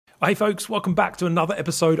Hey folks, welcome back to another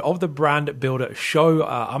episode of the Brand Builder Show.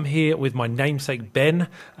 I'm here with my namesake, Ben.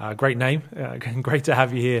 Great name. Great to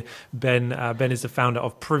have you here, Ben. Ben is the founder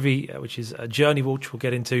of Privy, which is a journey which we'll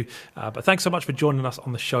get into. But thanks so much for joining us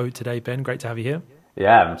on the show today, Ben. Great to have you here.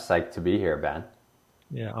 Yeah, I'm psyched to be here, Ben.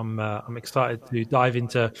 Yeah, I'm excited to dive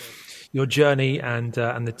into your journey and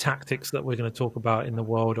the tactics that we're going to talk about in the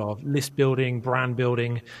world of list building, brand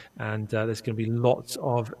building, and there's going to be lots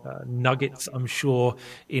of nuggets, I'm sure,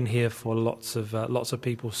 in here for lots of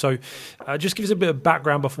people. So, just give us a bit of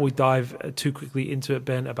background before we dive too quickly into it,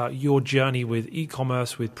 Ben, about your journey with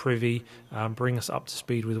e-commerce, with Privy. Bring us up to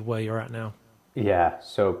speed with where you're at now. Yeah,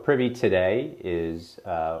 so Privy today is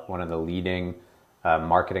one of the leading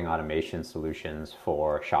marketing automation solutions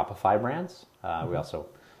for Shopify brands. We also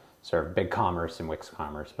serve BigCommerce and Wix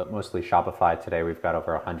Commerce, but mostly Shopify. Today we've got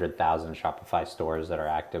over 100,000 Shopify stores that are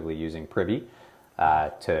actively using Privy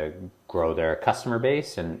to grow their customer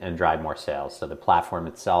base and drive more sales. So the platform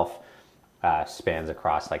itself spans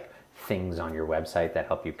across like things on your website that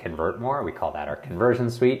help you convert more. We call that our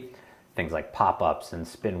conversion suite. Things like pop-ups and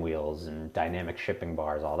spin wheels and dynamic shipping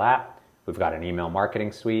bars, all that. We've got an email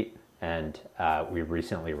marketing suite, and we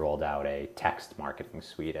recently rolled out a text marketing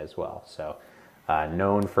suite as well. So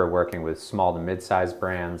known for working with small to mid-sized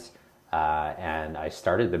brands, and I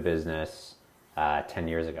started the business 10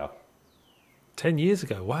 years ago. 10 years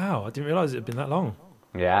ago? Wow, I didn't realize it had been that long.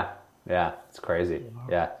 Yeah, it's crazy.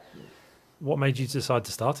 Yeah. What made you decide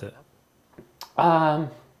to start it? I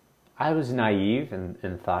was naive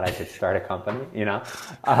and thought I could start a company, you know?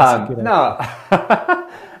 No,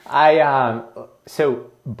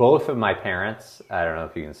 so both of my parents, I don't know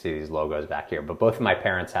if you can see these logos back here, but both of my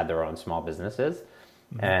parents had their own small businesses.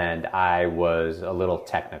 Mm-hmm. And I was a little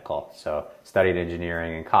technical. So studied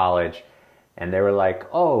engineering in college, and they were like,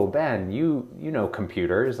 "Oh, Ben, you know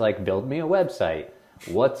computers, like build me a website.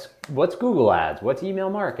 What's Google Ads? What's email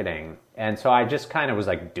marketing?" And so I just kind of was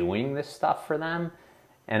like doing this stuff for them.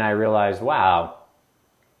 And I realized, wow,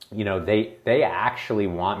 you know, they actually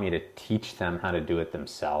want me to teach them how to do it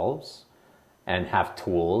themselves and have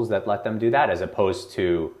tools that let them do that, as opposed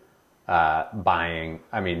to spending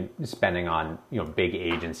on, big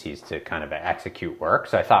agencies to kind of execute work.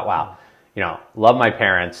 So I thought, wow, love my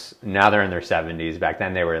parents. Now they're in their 70s. Back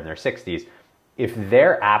then they were in their 60s. If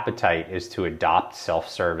their appetite is to adopt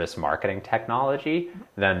self-service marketing technology,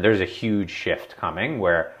 then there's a huge shift coming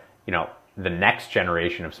where, the next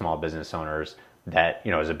generation of small business owners that,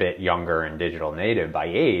 is a bit younger and digital native by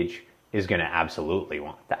age is going to absolutely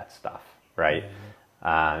want that stuff, right?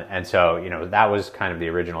 Yeah. And so, that was kind of the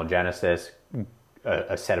original genesis,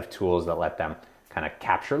 a set of tools that let them kind of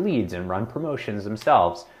capture leads and run promotions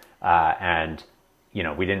themselves. And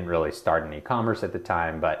we didn't really start in e-commerce at the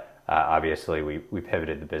time, but obviously we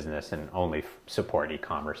pivoted the business and only support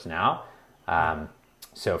e-commerce now.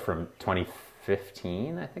 So from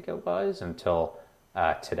 2015, I think it was, until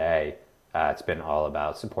today, it's been all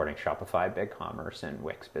about supporting Shopify, BigCommerce, and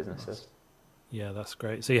Wix businesses. Yeah, that's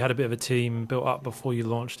great. So you had a bit of a team built up before you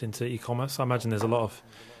launched into e-commerce. I imagine there's a lot of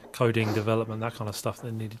coding, development, that kind of stuff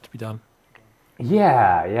that needed to be done.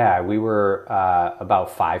 Yeah. We were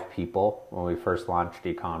about 5 people when we first launched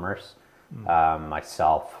e-commerce,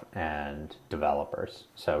 myself and developers.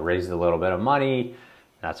 So raised a little bit of money.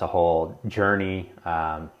 That's a whole journey.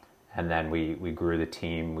 And then we grew the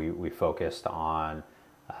team. We focused on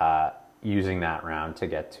using that round to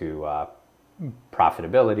get to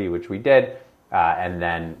profitability, which we did. And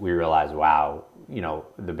then we realized, wow,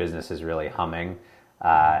 the business is really humming.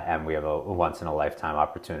 And we have a once-in-a-lifetime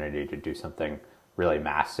opportunity to do something really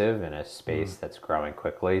massive in a space that's growing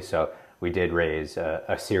quickly. So we did raise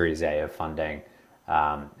a Series A of funding.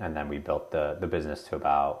 And then we built the business to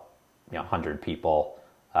about 100 people.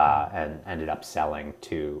 And ended up selling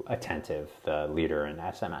to Attentive, the leader in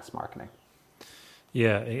SMS marketing.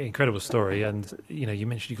 Yeah, incredible story. And you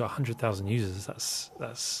mentioned you got 100,000 users.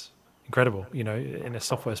 That's incredible. In a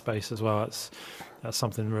software space as well. That's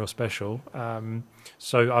something real special.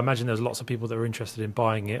 So I imagine there's lots of people that are interested in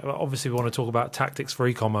buying it. Obviously, we want to talk about tactics for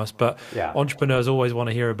e-commerce, but entrepreneurs always want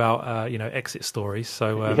to hear about exit stories.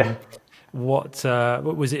 So what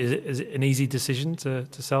was it? Is it an easy decision to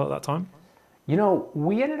sell at that time?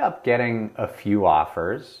 We ended up getting a few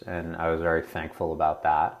offers, and I was very thankful about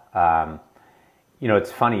that.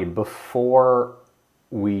 It's funny, before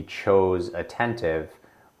we chose Attentive,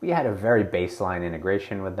 we had a very baseline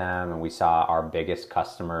integration with them, and we saw our biggest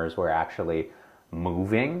customers were actually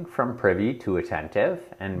moving from Privy to Attentive,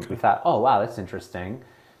 and we thought, oh, wow, that's interesting.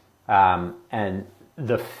 And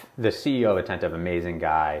the CEO of Attentive, amazing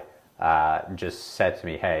guy, just said to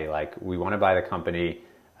me, hey, like, we want to buy the company.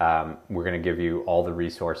 We're going to give you all the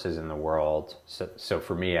resources in the world. So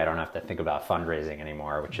for me, I don't have to think about fundraising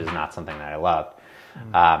anymore, which is not something that I loved.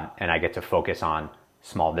 And I get to focus on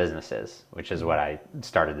small businesses, which is what I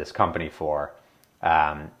started this company for.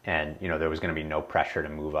 And, there was going to be no pressure to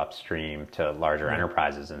move upstream to larger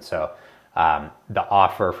enterprises. And so the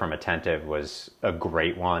offer from Attentive was a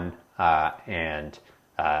great one. And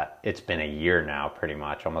it's been a year now, pretty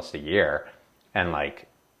much, almost a year. And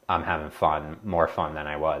I'm having more fun than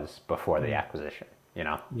I was before the acquisition,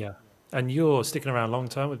 Yeah. And you're sticking around long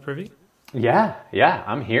term with Privy? Yeah,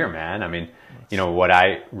 I'm here, man. I mean, what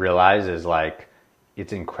I realize is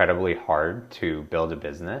it's incredibly hard to build a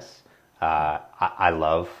business. I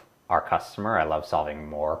love our customer. I love solving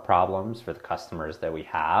more problems for the customers that we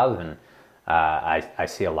have. And I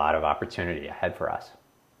see a lot of opportunity ahead for us.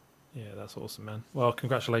 Yeah, that's awesome, man. Well,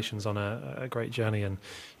 congratulations on a great journey. And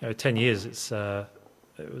 10 years,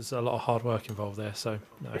 it was a lot of hard work involved there. So,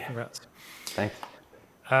 congrats. Thanks.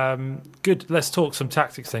 Good. Let's talk some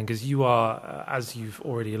tactics then, because you are, as you've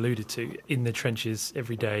already alluded to, in the trenches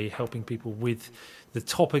every day, helping people with the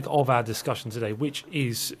topic of our discussion today, which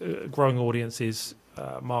is growing audiences,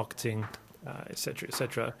 marketing, et cetera, et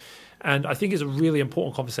cetera. And I think it's a really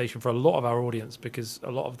important conversation for a lot of our audience, because a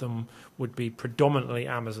lot of them would be predominantly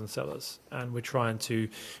Amazon sellers. And we're trying to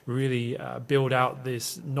really build out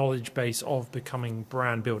this knowledge base of becoming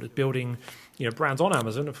brand builders, building brands on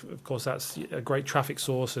Amazon. Of course, that's a great traffic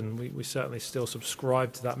source, and we certainly still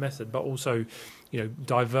subscribe to that method, but also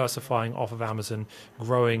diversifying off of Amazon,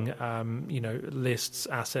 growing lists,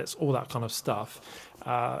 assets, all that kind of stuff.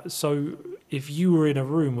 So if you were in a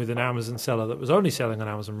room with an Amazon seller that was only selling on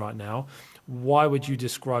Amazon right now, why would you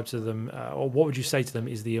describe to them, or what would you say to them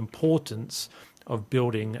is the importance of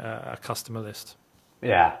building a customer list?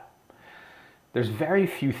 Yeah. There's very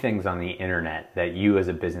few things on the internet that you as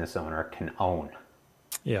a business owner can own.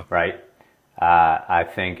 Yeah. Right? I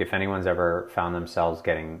think if anyone's ever found themselves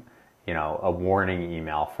getting, a warning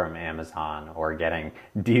email from Amazon or getting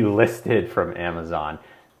delisted from Amazon,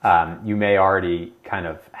 you may already kind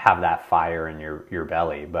of have that fire in your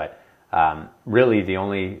belly. But really the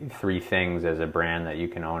only three things as a brand that you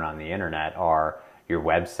can own on the internet are your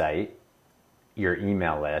website, your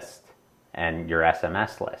email list, and your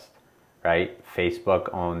SMS list. Right?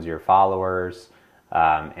 Facebook owns your followers,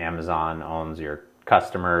 Amazon owns your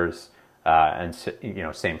customers, and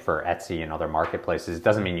same for Etsy and other marketplaces. It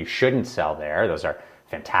doesn't mean you shouldn't sell there. Those are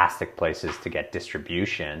fantastic places to get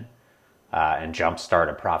distribution and jumpstart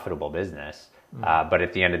a profitable business. But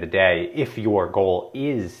at the end of the day, if your goal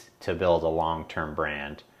is to build a long-term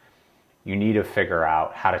brand, you need to figure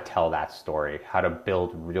out how to tell that story, how to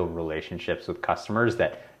build real relationships with customers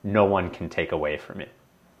that no one can take away from you.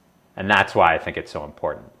 And that's why I think it's so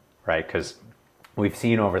important, right? Because we've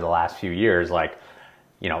seen over the last few years,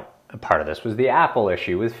 part of this was the Apple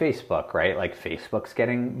issue with Facebook, right? Facebook's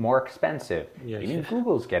getting more expensive. Even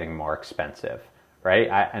Google's getting more expensive, right?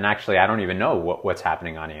 I don't even know what's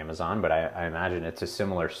happening on Amazon, but I imagine it's a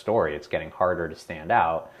similar story. It's getting harder to stand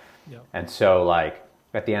out. Yep. And so,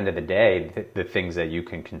 at the end of the day, the things that you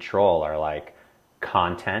can control are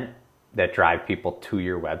content that drive people to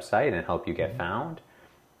your website and help you get found,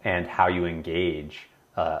 and how you engage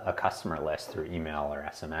a customer list through email or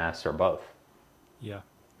SMS or both. Yeah,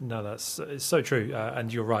 no, it's so true.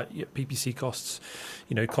 And you're right. PPC costs,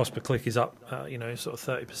 cost per click is up, sort of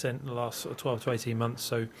 30% in the last sort of 12 to 18 months.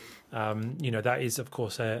 So, that is, of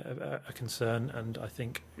course, a concern, and I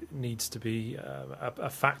think needs to be a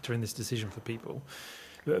factor in this decision for people.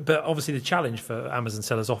 But obviously the challenge for Amazon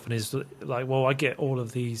sellers often is I get all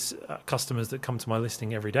of these customers that come to my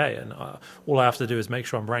listing every day, and all I have to do is make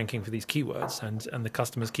sure I'm ranking for these keywords, and the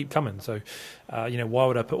customers keep coming. So, why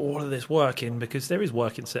would I put all of this work in? Because there is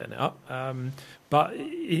work in setting it up. But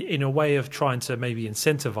in a way of trying to maybe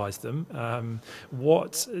incentivize them,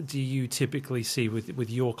 what do you typically see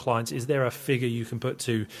with your clients? Is there a figure you can put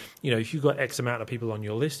to, if you've got X amount of people on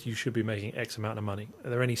your list, you should be making X amount of money?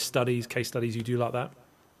 Are there any case studies you do like that?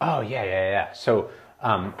 Oh, yeah. So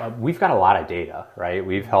we've got a lot of data, right?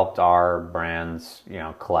 We've helped our brands,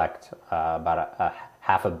 collect about a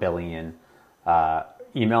 500 million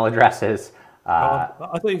email addresses. I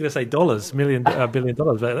thought you were going to say dollars, billion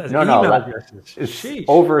dollars. But no, it's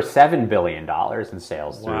over $7 billion in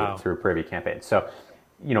sales through Privy campaigns. So,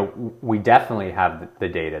 we definitely have the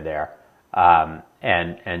data there.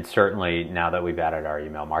 And certainly now that we've added our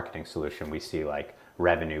email marketing solution, we see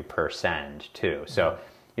revenue per send too. So,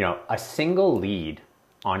 a single lead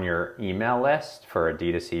on your email list for a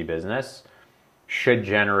D2C business should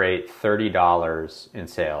generate $30 in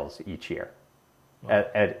sales each year,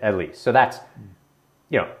 at least. So that's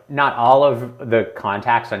not all of the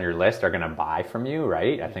contacts on your list are going to buy from you,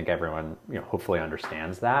 right? I think everyone, hopefully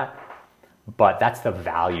understands that. But that's the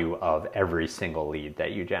value of every single lead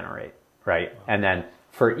that you generate, right? And then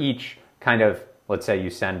for each kind of, let's say you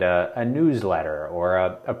send a newsletter or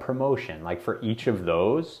a promotion, like for each of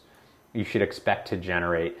those, you should expect to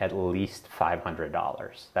generate at least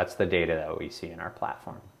 $500. That's the data that we see in our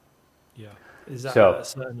platform. Yeah. Is that a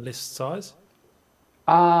certain list size?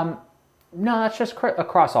 No, that's just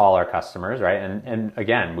across all our customers, right? And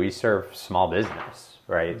again, we serve small business,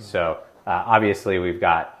 right? So obviously we've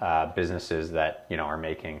got businesses that are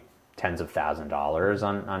making tens of thousands of dollars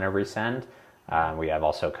on every send. We have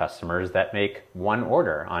also customers that make one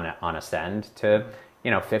order on a send to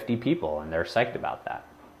 50 people, and they're psyched about that.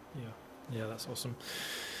 Yeah, that's awesome.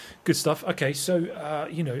 Good stuff. Okay, so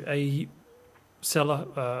a seller,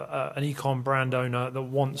 an e-com brand owner that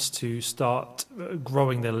wants to start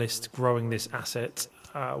growing their list, growing this asset,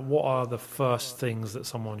 what are the first things that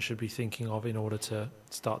someone should be thinking of in order to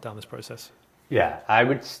start down this process? Yeah, I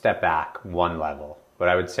would step back one level. What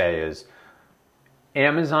I would say is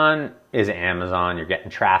Amazon is Amazon. You're getting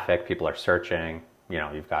traffic. People are searching.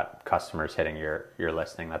 You've got customers hitting your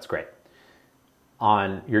listing. That's great.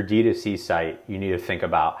 On your D2C site, you need to think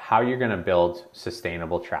about how you're going to build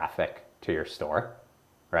sustainable traffic to your store,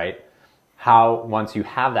 right? How, once you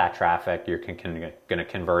have that traffic, you're going to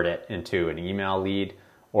convert it into an email lead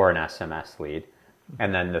or an SMS lead.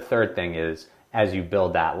 And then the third thing is, as you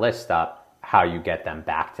build that list up, how you get them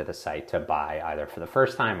back to the site to buy either for the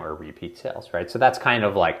first time or repeat sales, right? So that's kind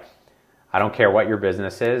of like, I don't care what your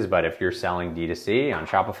business is, but if you're selling D2C on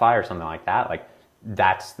Shopify or something like that, like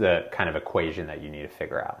that's the kind of equation that you need to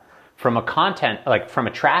figure out. From a from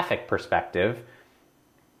a traffic perspective,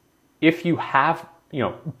 if you have,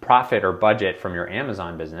 profit or budget from your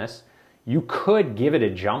Amazon business, you could give it a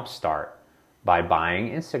jump start by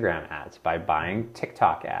buying Instagram ads, by buying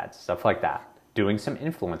TikTok ads, stuff like that, doing some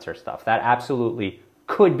influencer stuff. That absolutely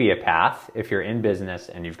could be a path if you're in business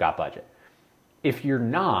and you've got budget. If you're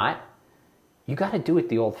not, you got to do it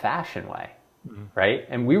the old-fashioned way, right?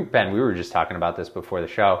 And Ben, we were just talking about this before the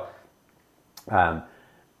show. I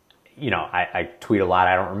tweet a lot.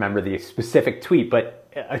 I don't remember the specific tweet, but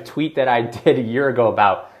a tweet that I did a year ago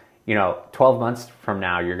about, 12 months from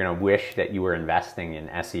now, you're going to wish that you were investing in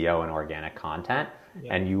SEO and organic content,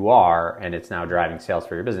 and you are, and it's now driving sales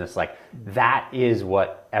for your business. Like that is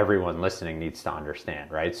what everyone listening needs to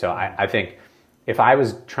understand, right? So I think if I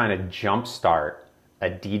was trying to jumpstart a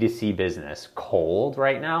D2C business cold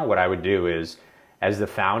right now, what I would do is, as the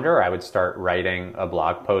founder, I would start writing a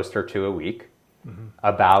blog post or two a week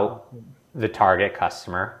about the target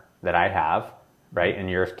customer that I have, right? In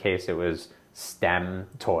your case, it was STEM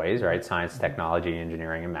toys, right? Science, technology,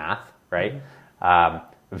 engineering, and math, right?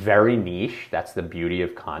 Very niche. That's the beauty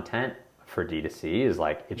of content for D2C is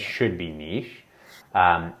like, it should be niche.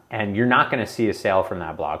 And you're not going to see a sale from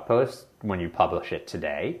that blog post when you publish it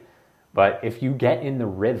today. But if you get in the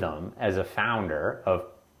rhythm as a founder of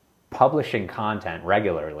publishing content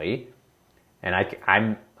regularly, and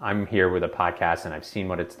I'm here with a podcast and I've seen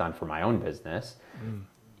what it's done for my own business,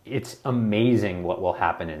 it's amazing what will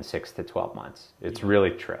happen in 6 to 12 months. It's really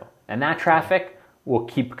true. And that traffic will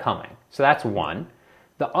keep coming. So that's one.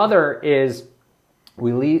 The other is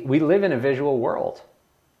we live in a visual world,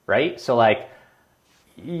 right? So like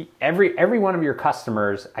every one of your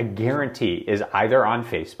customers, I guarantee, is either on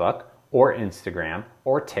Facebook or Instagram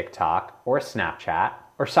or TikTok or Snapchat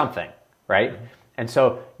or something, right? And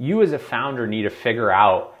so you as a founder need to figure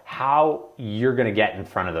out how you're going to get in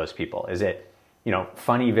front of those people. Is it,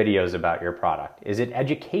 funny videos about your product? Is it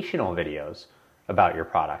educational videos about your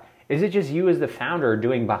product? Is it just you as the founder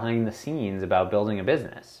doing behind the scenes about building a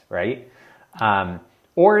business, right?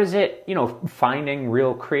 Or is it, finding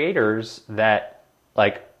real creators that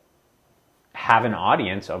like have an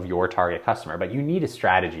audience of your target customer, but you need a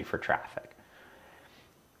strategy for traffic.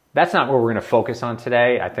 That's not what we're going to focus on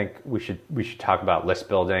today. I think we should talk about list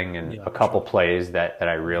building and a couple plays that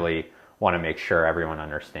I really want to make sure everyone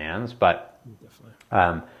understands. But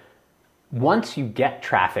once you get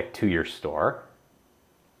traffic to your store,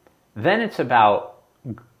 then it's about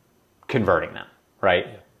converting them, right?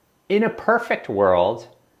 Yeah. In a perfect world,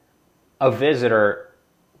 a visitor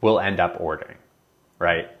will end up ordering,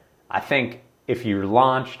 right? I think if you're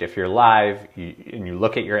launched, if you're live, and you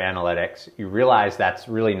look at your analytics, you realize that's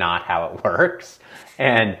really not how it works.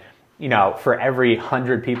 And, for every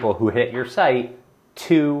 100 people who hit your site,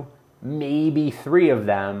 2, maybe 3 of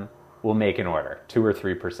them will make an order, 2 or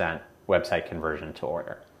 3% website conversion to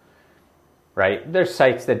order, right? There's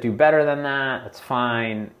sites that do better than that. That's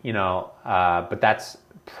fine, but that's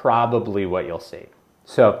probably what you'll see.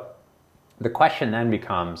 So the question then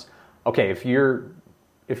becomes, okay, if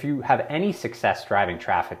you have any success driving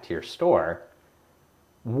traffic to your store,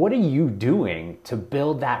 what are you doing to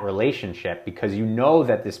build that relationship? Because you know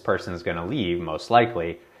that this person is going to leave, most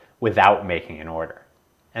likely, without making an order.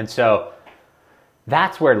 And so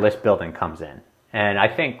that's where list building comes in. And I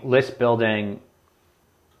think list building,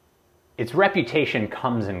 its reputation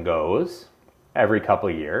comes and goes every couple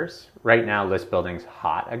of years. Right now, list building's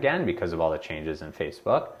hot again because of all the changes in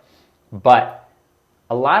Facebook. But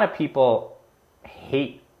a lot of people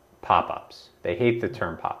hate pop-ups. They hate the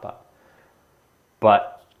term pop-up.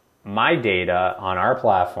 But my data on our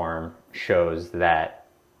platform shows that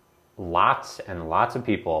lots and lots of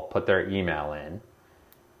people put their email in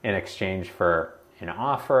exchange for an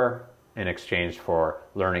offer, in exchange for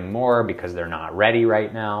learning more because they're not ready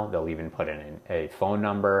right now. They'll even put in a phone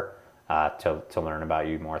number to learn about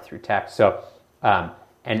you more through text. So,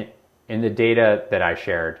 and in the data that I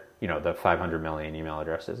shared, the 500 million email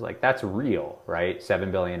addresses, like that's real, right?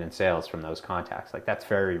 7 billion in sales from those contacts. Like that's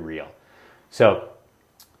very real. So,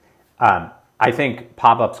 I think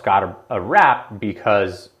pop-ups got a rap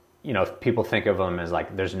because, people think of them as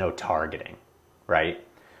like, there's no targeting, right?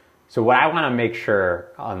 So what I want to make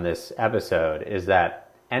sure on this episode is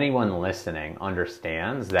that anyone listening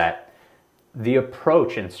understands that the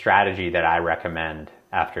approach and strategy that I recommend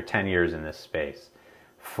after 10 years in this space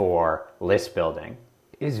for list building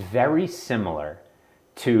is very similar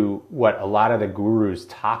to what a lot of the gurus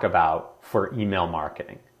talk about for email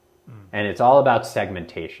marketing. And it's all about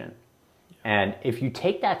segmentation. And if you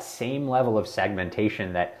take that same level of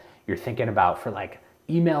segmentation that you're thinking about for like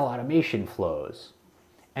email automation flows,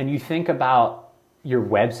 and you think about your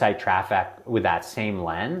website traffic with that same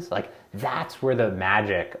lens, like that's where the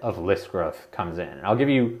magic of list growth comes in. And I'll give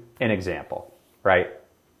you an example, right?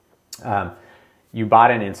 You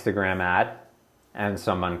bought an Instagram ad and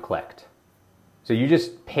someone clicked. So you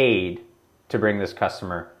just paid to bring this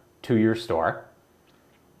customer to your store.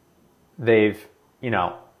 They've,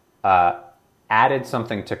 added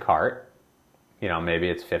something to cart, maybe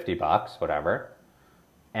it's $50, whatever.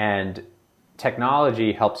 And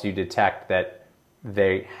technology helps you detect that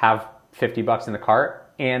they have $50 in the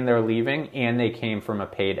cart and they're leaving and they came from a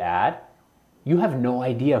paid ad. You have no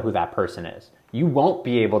idea who that person is. You won't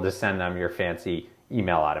be able to send them your fancy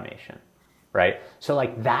email automation, right? So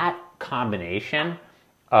like that combination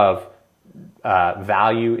of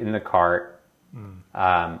value in the cart,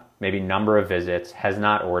 maybe number of visits, has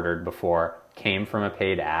not ordered before, came from a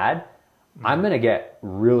paid ad, I'm going to get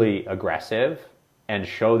really aggressive and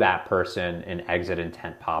show that person an exit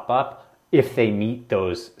intent pop-up if they meet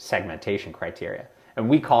those segmentation criteria. And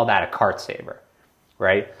we call that a cart saver,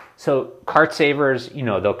 right? So cart savers,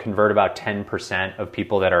 they'll convert about 10% of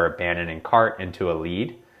people that are abandoning cart into a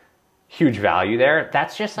lead. Huge value there.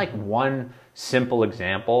 That's just like one simple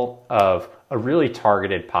example of a really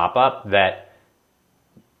targeted pop-up that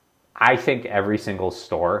I think every single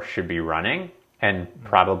store should be running, and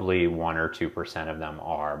probably 1 or 2% of them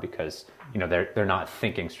are, because they're not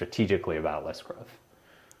thinking strategically about list growth.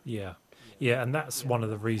 Yeah, and that's one of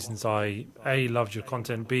the reasons I loved your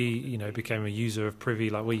content. B, became a user of Privy.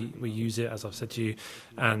 Like we use it, as I've said to you,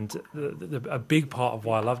 and a big part of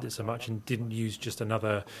why I loved it so much and didn't use just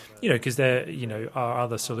another, because there are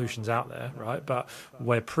other solutions out there, right? But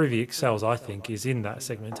where Privy excels, I think, is in that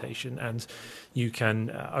segmentation, and you can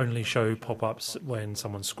only show pop-ups when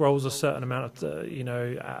someone scrolls a certain amount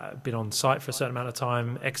of, been on site for a certain amount of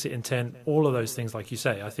time, exit intent, all of those things, like you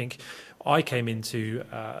say. I think I came into,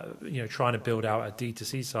 trying to build out a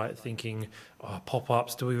D2C site thinking,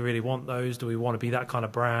 pop-ups, do we really want those? Do we want to be that kind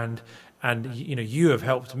of brand? And, you have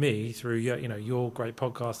helped me through your great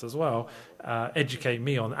podcast as well, educate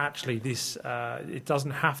me on actually this, it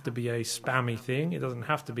doesn't have to be a spammy thing. It doesn't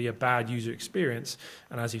have to be a bad user experience.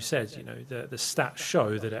 And as you said, the stats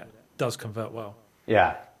show that it does convert well.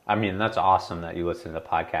 Yeah. I mean, that's awesome that you listen to the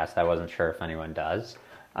podcast. I wasn't sure if anyone does.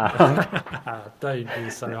 Don't be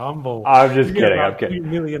so humble. I'm just kidding. I'm kidding. 2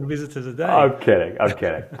 million visitors a day. I'm kidding.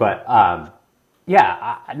 But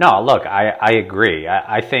look, I agree.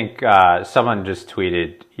 I think someone just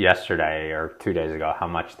tweeted yesterday or 2 days ago how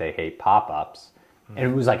much they hate pop-ups, and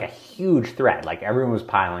it was like a huge thread. Like everyone was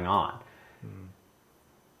piling on.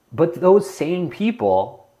 But those same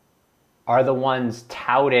people are the ones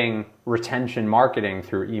touting retention marketing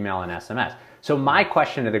through email and SMS. So my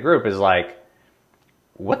question to the group is like,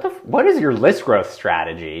 what is your list growth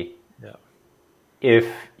strategy if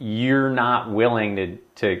you're not willing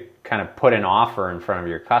to kind of put an offer in front of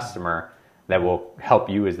your customer that will help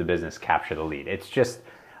you as the business capture the lead? It's just,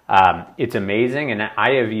 it's amazing. And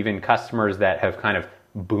I have even customers that have kind of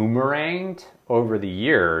boomeranged over the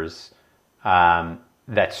years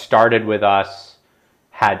that started with us,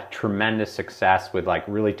 had tremendous success with like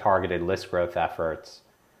really targeted list growth efforts,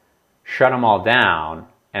 shut them all down,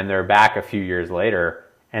 and they're back a few years later,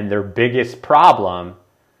 and their biggest problem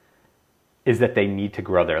is that they need to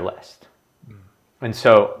grow their list. And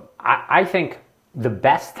so I think the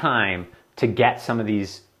best time to get some of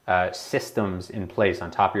these systems in place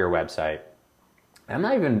on top of your website, I'm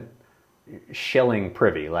not even shilling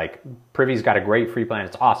Privy. Like, Privy's got a great free plan.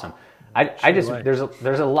 It's awesome.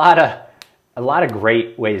 There's a lot of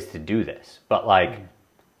great ways to do this, but like,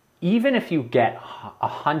 even if you get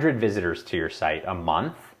 100 visitors to your site a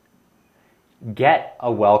month, get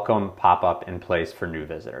a welcome pop-up in place for new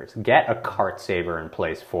visitors. Get a cart saver in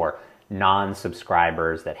place for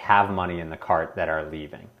non-subscribers that have money in the cart that are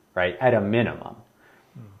leaving, right? At a minimum.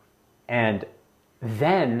 And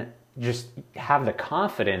then just have the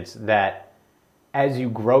confidence that as you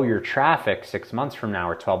grow your traffic 6 months from now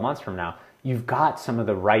or 12 months from now, you've got some of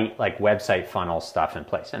the right like website funnel stuff in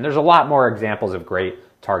place. And there's a lot more examples of great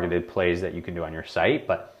targeted plays that you can do on your site,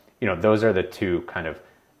 but those are the two kind of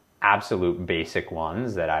absolute basic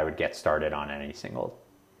ones that I would get started on any single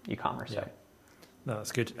e-commerce site. No,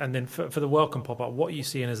 that's good. And then for the welcome pop-up, what are you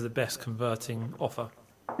seeing as the best converting offer?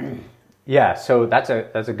 Yeah, so that's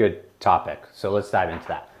a good topic. So let's dive into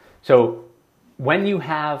that. So when you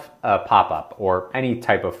have a pop-up or any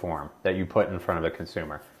type of form that you put in front of a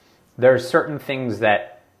consumer, there's certain things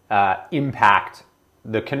that impact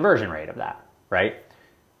the conversion rate of that, right?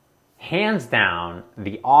 Hands down,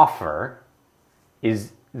 the offer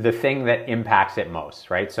is the thing that impacts it most,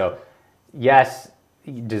 right? So yes,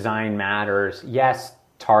 design matters. Yes,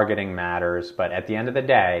 targeting matters. But at the end of the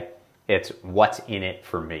day, it's what's in it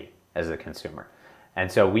for me as a consumer.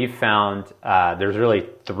 And so we've found there's really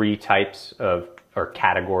three types of or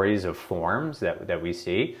categories of forms that we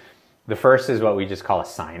see. The first is what we just call a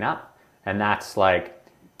sign up. And that's like,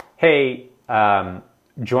 hey,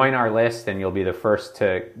 join our list and you'll be the first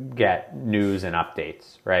to get news and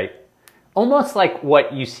updates, right? Almost like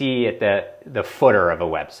what you see at the footer of a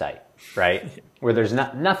website, right? Where there's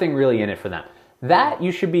nothing really in it for them. That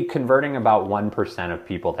you should be converting about 1% of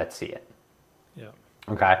people that see it. Yeah.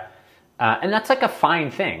 Okay. And that's like a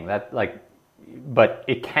fine thing but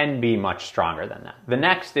it can be much stronger than that. The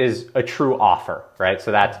next is a true offer, right?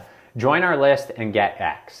 So that's join our list and get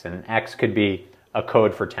X. And X could be a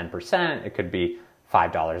code for 10%. It could be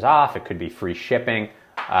 $5 off. It could be free shipping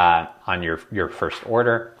on your first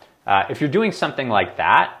order. If you're doing something like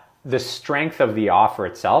that, the strength of the offer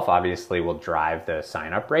itself obviously will drive the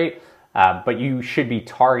sign-up rate, but you should be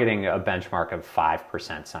targeting a benchmark of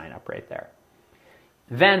 5% sign-up rate there.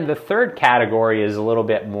 Then the third category is a little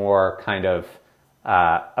bit more kind of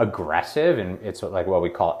aggressive, and it's like what we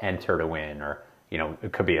call enter to win, or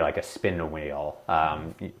it could be like a spin the wheel,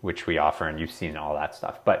 which we offer, and you've seen all that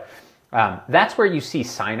stuff. But that's where you see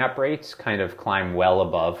sign-up rates kind of climb well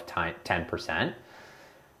above 10%.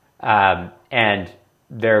 And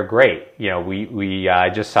they're great. We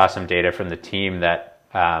just saw some data from the team that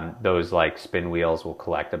those like spin wheels will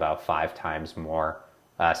collect about 5 times more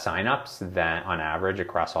signups than on average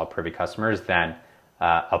across all Privy customers than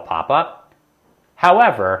a pop-up.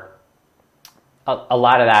 However, a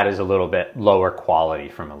lot of that is a little bit lower quality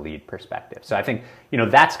from a lead perspective. So I think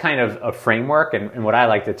that's kind of a framework. And what I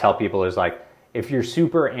like to tell people is like, if you're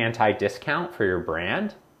super anti-discount for your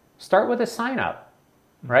brand, start with a sign-up.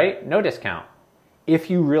 Right? No discount.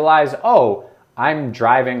 If you realize, I'm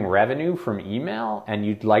driving revenue from email and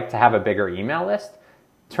you'd like to have a bigger email list,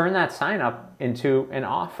 turn that sign up into an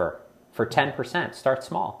offer for 10%. Start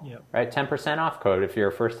small, right? 10% off code if you're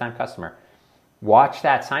a first time customer. Watch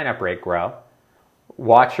that sign up rate grow,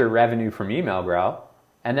 watch your revenue from email grow,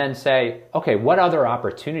 and then say, okay, what other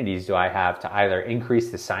opportunities do I have to either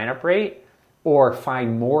increase the sign up rate or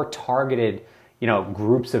find more targeted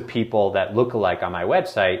groups of people that look alike on my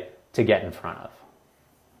website to get in front of.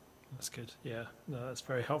 That's good. Yeah, no, that's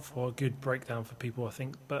very helpful. A good breakdown for people, I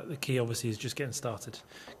think. But the key, obviously, is just getting started.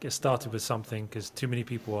 Get started with something, because too many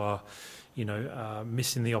people are,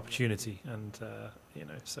 missing the opportunity, and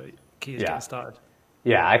so key is getting started.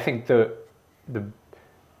 Yeah, I think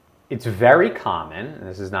it's very common. And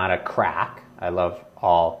this is not a crack. I love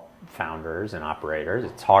all founders and operators.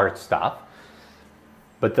 It's hard stuff.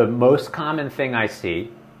 But the most common thing I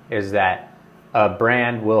see is that a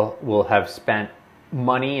brand will have spent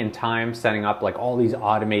money and time setting up like all these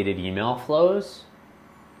automated email flows.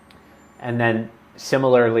 And then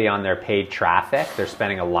similarly on their paid traffic, they're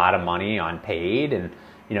spending a lot of money on paid and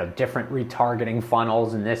different retargeting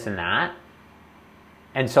funnels and this and that.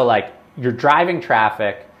 And so like you're driving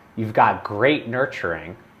traffic, you've got great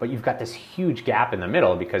nurturing, but you've got this huge gap in the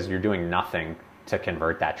middle because you're doing nothing to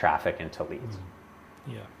convert that traffic into leads.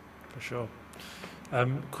 Yeah, for sure.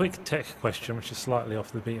 Quick tech question, which is slightly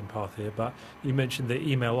off the beaten path here, but you mentioned the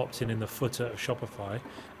email opt-in in the footer of Shopify.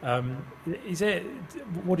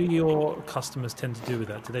 What do your customers tend to do with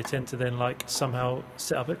that? Do they tend to then like somehow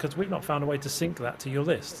set up it? Because we've not found a way to sync that to your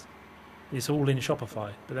list. It's all in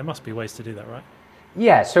Shopify, but there must be ways to do that, right?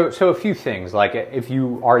 Yeah, so a few things. Like if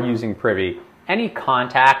you are using Privy, any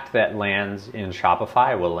contact that lands in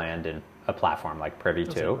Shopify will land in a platform like Privy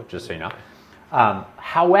too, just so you know.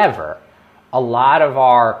 However, a lot of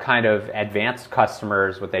our kind of advanced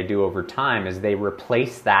customers, what they do over time is they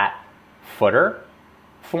replace that footer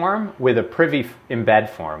form with a Privy embed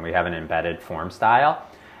form. We have an embedded form style.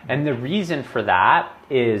 And the reason for that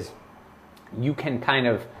is you can kind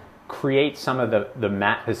of create some of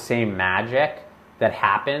the same magic that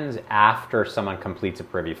happens after someone completes a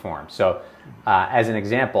Privy form. So as an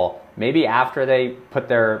example, maybe after they put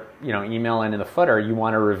their email in the footer, you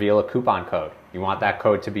want to reveal a coupon code. You want that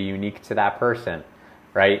code to be unique to that person,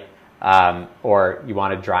 right? Or you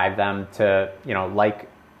want to drive them to, like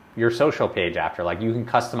your social page after. Like you can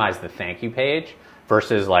customize the thank you page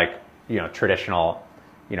versus like, traditional,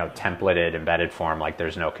 templated embedded form. Like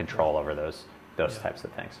there's no control over those types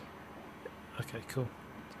of things. Okay, cool.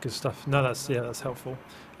 Good stuff. No, that's helpful.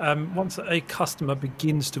 Once a customer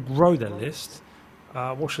begins to grow their list,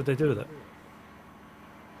 what should they do with it?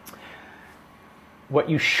 What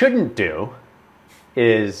you shouldn't do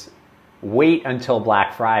is wait until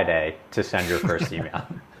Black Friday to send your first email.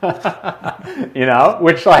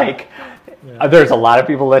 Which there's a lot of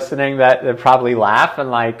people listening that probably laugh and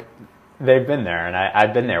like they've been there, and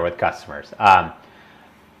I've been there with customers. I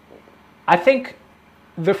think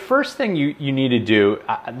the first thing you need to do,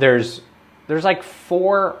 there's like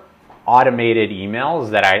 4 automated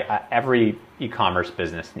emails that every e-commerce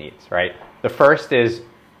business needs, right? The first is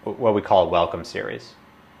what we call a welcome series.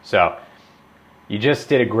 So you just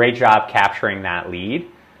did a great job capturing that lead.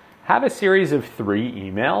 Have a series of 3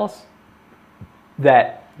 emails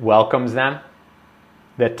that welcomes them,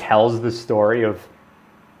 that tells the story of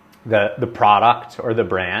the product or the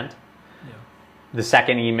brand. Yeah. The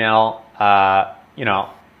second email,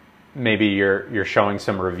 maybe you're showing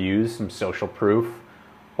some reviews, some social proof,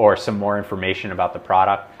 or some more information about the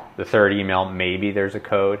product. The third email, maybe there's a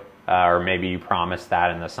code, or maybe you promised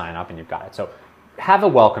that in the sign up and you've got it. So have a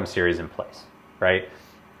welcome series in place, right?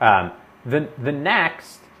 The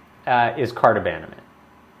next is cart abandonment.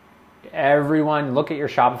 Everyone, look at your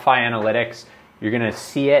Shopify analytics. You're going to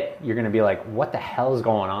see it. You're going to be like, what the hell is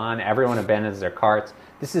going on? Everyone abandons their carts.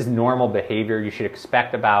 This is normal behavior. You should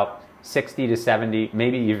expect about 60 to 70,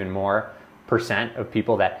 maybe even more % of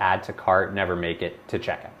people that add to cart never make it to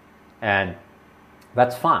checkout. And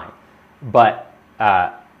that's fine. But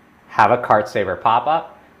have a cart saver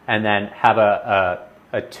pop-up and then have a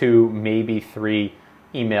 2, maybe 3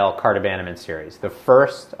 email cart abandonment series. The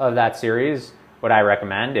first of that series, what I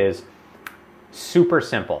recommend is super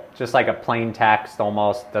simple, just like a plain text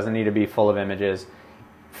almost, doesn't need to be full of images,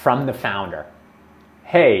 from the founder.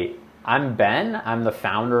 Hey, I'm Ben, I'm the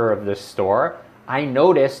founder of this store. I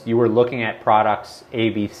noticed you were looking at products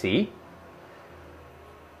ABC.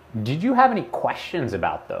 Did you have any questions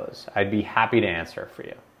about those? I'd be happy to answer for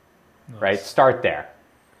you. Nice. Right? Start there.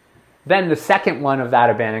 Then the second one of that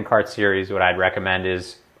abandoned cart series, what I'd recommend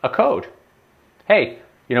is a code. Hey,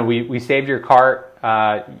 we saved your cart.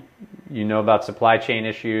 You know about supply chain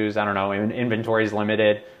issues. I don't know, inventory is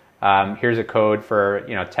limited. Here's a code for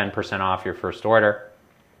 10% off your first order.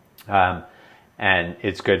 And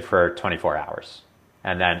it's good for 24 hours.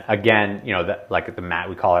 And then again,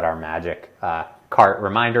 we call it our magic cart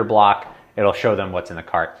reminder block. It'll show them what's in the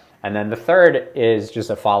cart. And then the third is just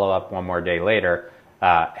a follow-up one more day later.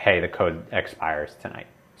 Hey, the code expires tonight,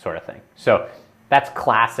 sort of thing. So that's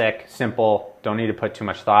classic, simple, don't need to put too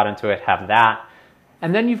much thought into it, have that.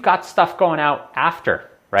 And then you've got stuff going out after,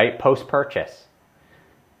 right? Post-purchase.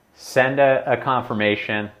 Send a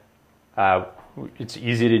confirmation. It's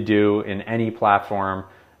easy to do in any platform.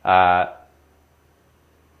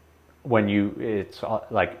 It's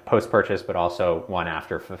like post-purchase, but also one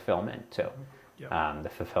after fulfillment too. Yep. The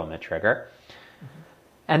fulfillment trigger. Mm-hmm.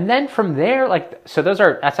 And then from there,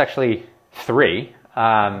 that's actually 3.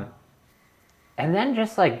 And then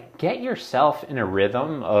just get yourself in a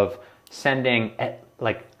rhythm of sending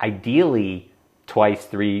ideally 2,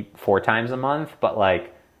 3, 4 times a month, but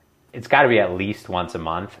it's got to be at least once a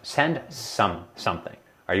month. Send something.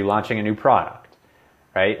 Are you launching a new product?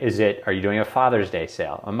 Right? Are you doing a Father's Day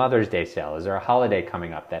sale, a Mother's Day sale? Is there a holiday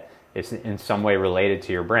coming up that is in some way related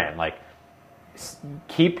to your brand?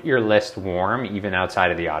 keep your list warm even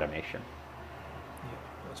outside of the automation. Yeah,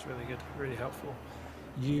 that's really good, really helpful.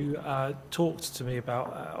 You talked to me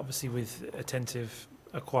about, obviously with Attentive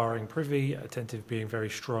acquiring Privy, Attentive being very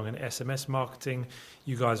strong in SMS marketing.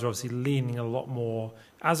 You guys are obviously leaning a lot more,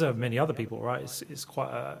 as are many other people, right? It's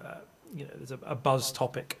quite there's a buzz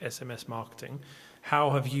topic, SMS marketing. How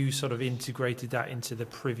have you sort of integrated that into the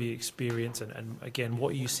Privy experience? And again,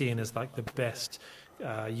 what are you seeing as like the best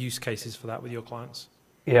use cases for that with your clients?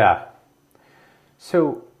 Yeah.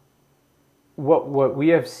 So what we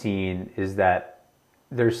have seen is that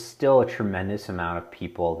there's still a tremendous amount of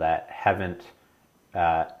people that haven't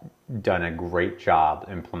done a great job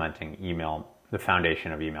implementing email, the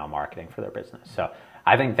foundation of email marketing for their business. So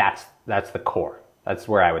I think that's the core. That's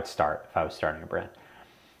where I would start if I was starting a brand.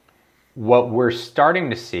 What we're starting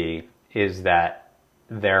to see is that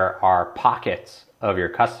there are pockets of your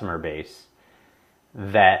customer base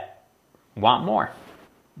that want more.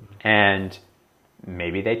 And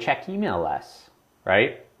maybe they check email less,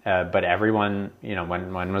 right? But everyone,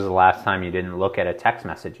 when was the last time you didn't look at a text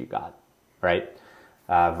message you got, right?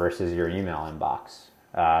 Versus your email inbox.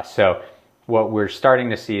 So what we're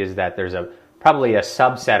starting to see is that there's probably a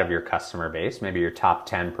subset of your customer base, maybe your top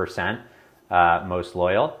 10% most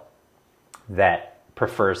loyal, that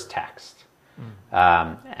prefers text.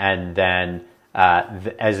 And then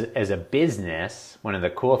as a business, one of the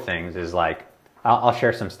cool things is like, I'll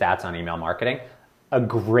share some stats on email marketing. A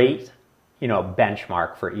great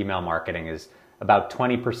benchmark for email marketing is about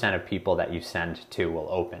 20% of people that you send to will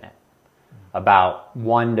open it. About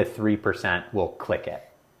 1 to 3% will click it,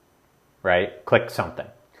 right? Click something.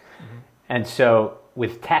 And so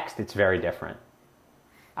with text, it's very different.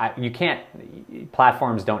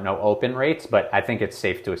 Platforms don't know open rates, but I think it's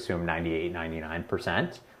safe to assume 98,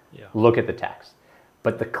 99%. Yeah. Look at the text.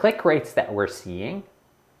 But the click rates that we're seeing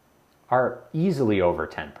are easily over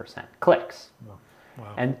 10% clicks.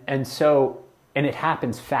 Wow. And it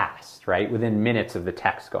happens fast, right? Within minutes of the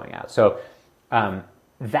text going out. So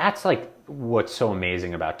that's like what's so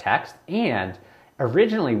amazing about text. And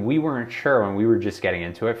originally we weren't sure when we were just getting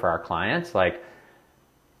into it for our clients, like,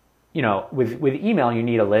 with email, you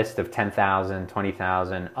need a list of 10,000,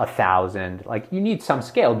 20,000, 1,000. Like you need some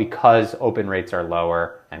scale because open rates are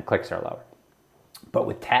lower and clicks are lower. But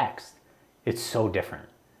with text, it's so different,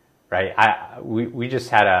 right? We just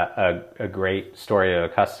had a great story of a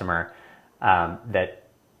customer that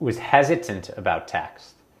was hesitant about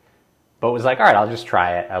text, but was like, all right, I'll just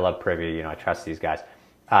try it. I love Privy, I trust these guys.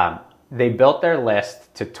 They built their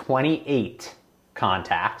list to 28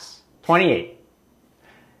 contacts, 28.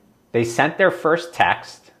 They sent their first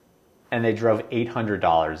text and they drove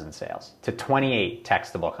 $800 in sales to 28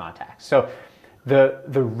 textable contacts. So the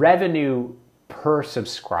revenue per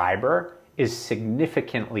subscriber is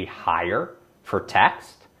significantly higher for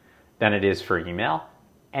text than it is for email.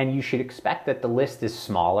 And you should expect that the list is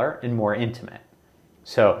smaller and more intimate.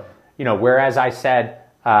 So, whereas I said,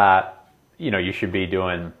 you should be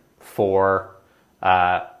doing 4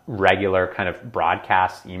 regular kind of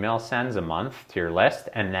broadcast email sends a month to your list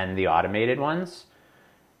and then the automated ones.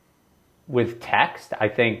 With text, I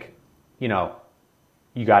think, you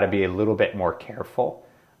got to be a little bit more careful.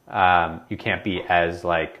 You can't be as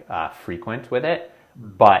frequent with it,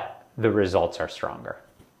 but the results are stronger,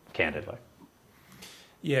 candidly.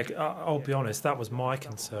 Yeah, I'll be honest. That was my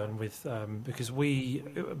concern with because we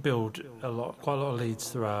build quite a lot of leads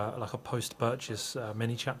through a post-purchase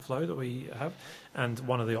mini chat flow that we have, and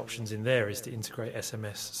one of the options in there is to integrate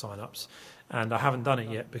SMS signups. And I haven't done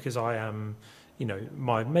it yet because I am,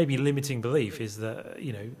 my maybe limiting belief is that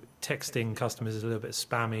texting customers is a little bit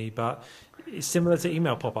spammy, but it's similar to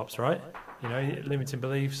email pop-ups, right? Limiting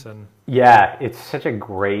beliefs and yeah, it's such a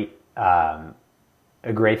great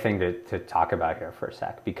thing to talk about here for a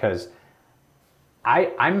sec, because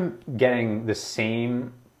I'm getting the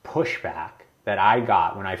same pushback that I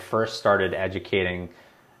got when I first started educating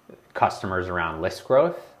customers around list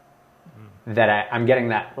growth, that I'm getting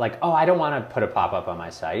that I don't want to put a pop-up on my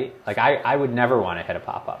site. I would never want to hit a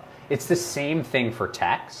pop-up. It's the same thing for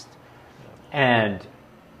text. And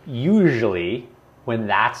usually when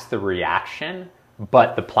that's the reaction,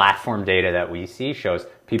 but the platform data that we see shows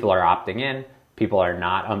people are opting in, people are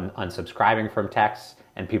not unsubscribing from text,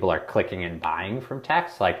 and people are clicking and buying from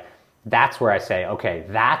text. That's where I say, okay,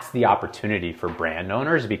 that's the opportunity for brand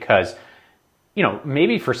owners, because,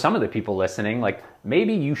 maybe for some of the people listening,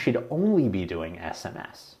 maybe you should only be doing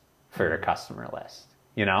SMS for your customer list,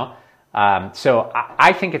 So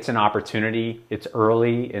I think it's an opportunity. It's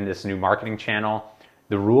early in this new marketing channel.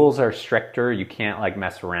 The rules are stricter. You can't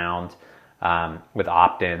mess around. with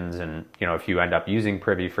opt-ins, and if you end up using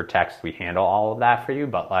Privy for text, we handle all of that for you.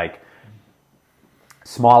 But like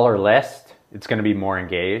smaller list, it's going to be more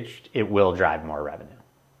engaged. It will drive more revenue.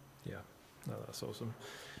 Yeah, no, that's awesome.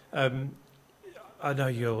 I know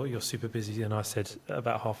you're super busy, and I said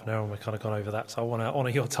about half an hour, and we've kind of gone over that. So I want to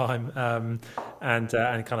honour your time and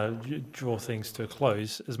kind of draw things to a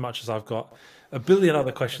close. As much as I've got a billion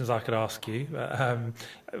other questions I could ask you,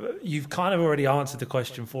 you've kind of already answered the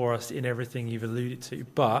question for us in everything you've alluded to.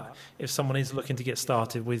 But if someone is looking to get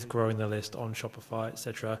started with growing their list on Shopify,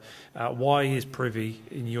 etc., why is Privy,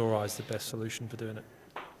 in your eyes, the best solution for doing it?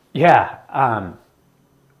 Yeah,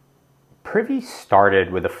 Privy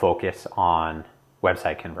started with a focus on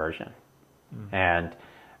website conversion. And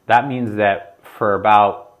that means that for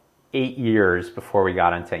about 8 years before we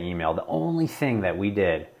got into email, the only thing that we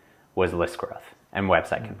did was list growth and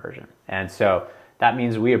website conversion. And so that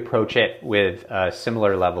means we approach it with a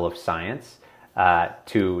similar level of science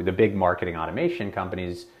to the big marketing automation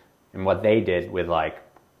companies and what they did with like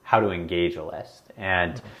how to engage a list.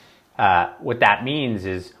 And what that means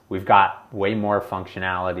is we've got way more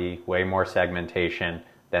functionality, way more segmentation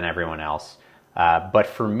than everyone else. But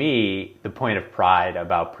for me, the point of pride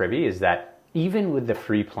about Privy is that even with the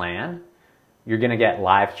free plan, you're going to get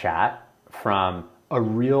live chat from a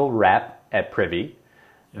real rep at Privy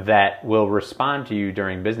that will respond to you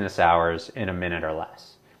during business hours in a minute or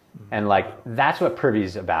less. And like, that's what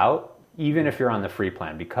Privy's about. Even if you're on the free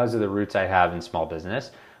plan, because of the roots I have in small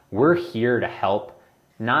business, we're here to help,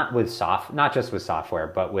 not just with software,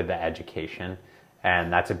 but with the education.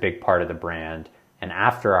 And that's a big part of the brand. And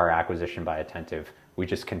after our acquisition by Attentive, we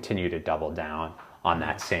just continue to double down on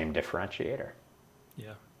that same differentiator.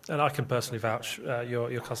 Yeah, and I can personally vouch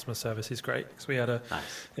your customer service is great, because we had an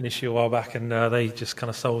issue a while back, and they just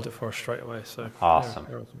kind of solved it for us straight away. So awesome.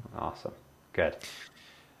 Yeah, Awesome. Good.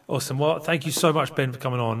 Awesome. Well, thank you so much, Ben, for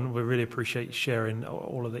coming on. We really appreciate you sharing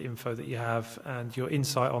all of the info that you have and your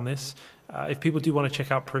insight on this. If people do want to check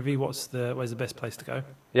out Privy, where's the best place to go?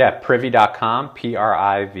 Yeah, privy.com,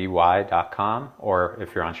 privy.com. Or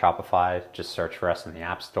if you're on Shopify, just search for us in the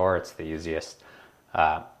App Store. It's the easiest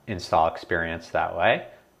install experience that way.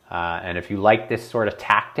 And if you like this sort of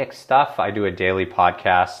tactic stuff, I do a daily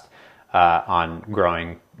podcast on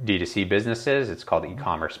growing D2C businesses. It's called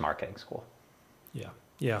E-commerce Marketing School.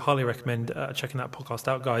 Yeah, highly recommend checking that podcast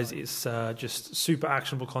out, guys. It's just super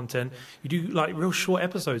actionable content. You do like real short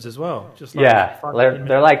episodes as well. Just like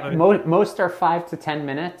they're like most are 5 to 10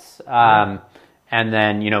 minutes, and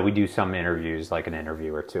then we do some interviews, like an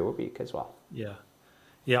interview or two a week as well. Yeah.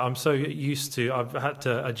 I'm so used to. I've had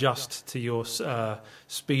to adjust to your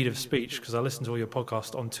speed of speech because I listen to all your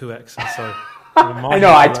podcasts on 2x, and so I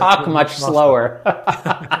know I talk much slower.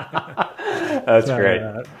 That's great.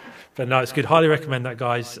 But no, it's good. Highly recommend that,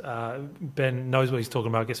 guys. Ben knows what he's talking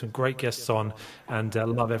about. Get some great guests on, and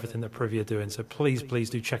love everything that Privy are doing. So please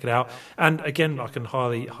do check it out. And again, I can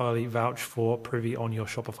highly vouch for Privy on your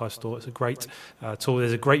Shopify store. It's a great tool.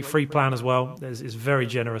 There's a great free plan as well. It's a very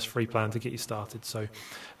generous free plan to get you started. So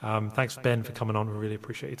thanks, Ben, for coming on. We really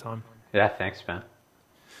appreciate your time. Yeah, thanks, Ben.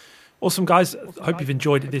 Awesome, guys. I hope you've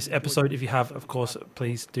enjoyed this episode. If you have, of course,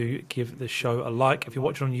 please do give the show a like. If you're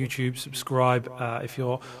watching on YouTube, subscribe. If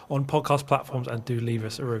you're on podcast platforms, and do leave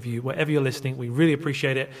us a review. Wherever you're listening, we really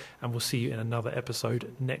appreciate it. And we'll see you in another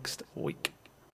episode next week.